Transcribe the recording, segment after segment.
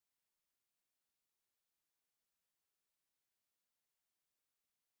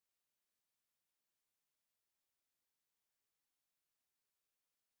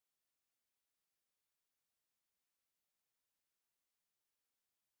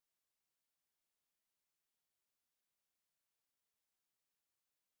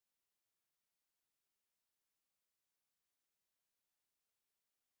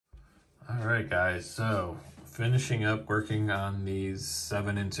All right, guys, so finishing up working on these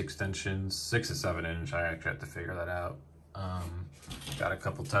 7-inch extensions, 6 to 7 inch. I actually have to figure that out. Got a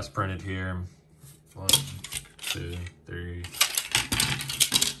couple test printed here. 1, 2, 3.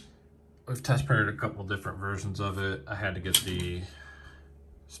 We've test printed a couple different versions of it. I had to get the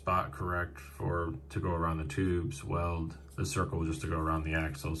spot correct to go around the tubes, weld the circle just to go around the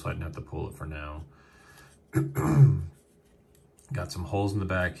axle, so I didn't have to pull it for now. Got some holes in the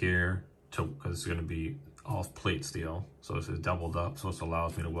back here because it's going to be all plate steel, so this is doubled up, so this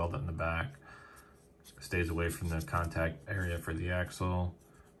allows me to weld it in the back. It stays away from the contact area for the axle.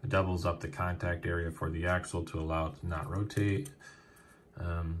 It doubles up the contact area for the axle to allow it to not rotate.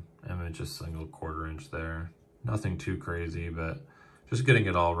 And then just a single 1/4 inch there. Nothing too crazy, but just getting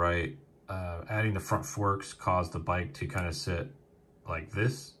it all right. Adding the front forks caused the bike to kind of sit like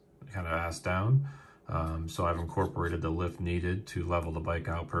this, kind of ass down. So I've incorporated the lift needed to level the bike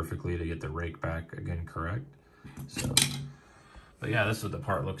out perfectly to get the rake back again correct. So, but yeah, this is what the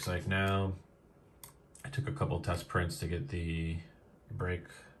part looks like now. I took a couple test prints to get the brake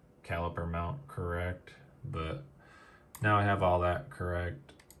caliper mount correct, but now I have all that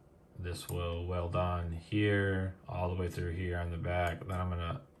correct. This will weld on here, all the way through here on the back. Then I'm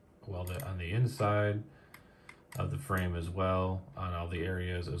gonna weld it on the inside of the frame as well, on all the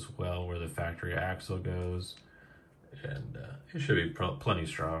areas as well where the factory axle goes. And it should be plenty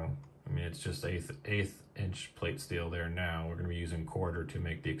strong. I mean, it's just eighth inch plate steel there now. We're gonna be using 1/4 to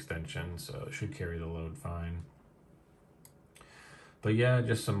make the extension, so it should carry the load fine. But yeah,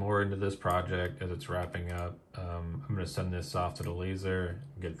 just some more into this project as it's wrapping up. I'm gonna send this off to the laser,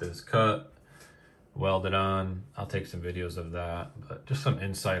 get this cut, weld it on. I'll take some videos of that, but just some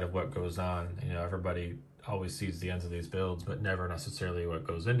insight of what goes on. You know, everybody always sees the ends of these builds, but never necessarily what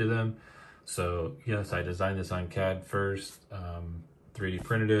goes into them. So yes, I designed this on CAD first, 3D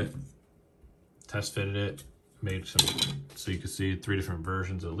printed it, test fitted it, made some, so you can see 3 different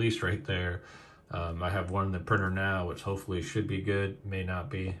versions at least right there. I have one in the printer now, which hopefully should be good. May not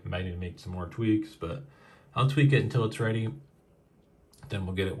be, might need to make some more tweaks, but I'll tweak it until it's ready. Then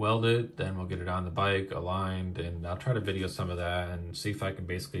we'll get it welded, then we'll get it on the bike, aligned, and I'll try to video some of that and see if I can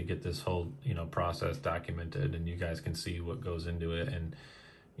basically get this whole, process documented, and you guys can see what goes into it, and,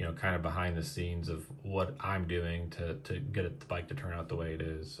 kind of behind the scenes of what I'm doing to get the bike to turn out the way it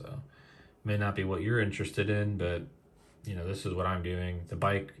is. So may not be what you're interested in, but this is what I'm doing. The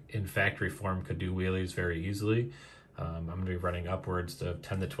bike in factory form could do wheelies very easily. I'm gonna be running upwards to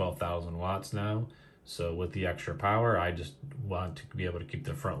 10 to 12,000 watts now. So with the extra power, I just want to be able to keep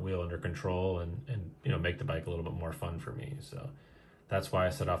the front wheel under control and make the bike a little bit more fun for me. So that's why I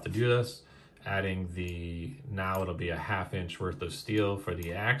set off to do this. Adding now it'll be a 1/2 inch worth of steel for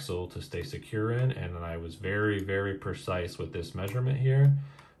the axle to stay secure in. And I was very, very precise with this measurement here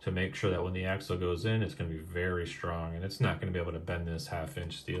to make sure that when the axle goes in, it's gonna be very strong, and it's not gonna be able to bend this 1/2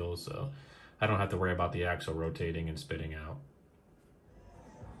 inch steel. So I don't have to worry about the axle rotating and spitting out.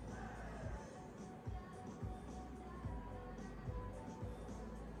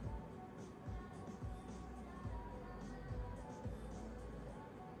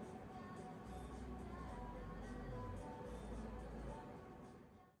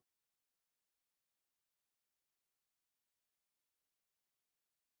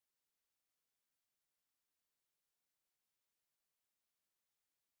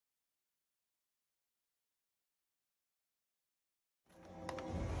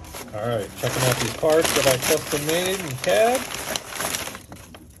 All right, checking out these parts that I custom made in CAD.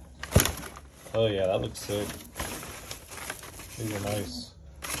 Oh yeah, that looks sick. These are nice.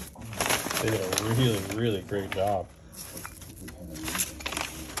 They did a really, really great job.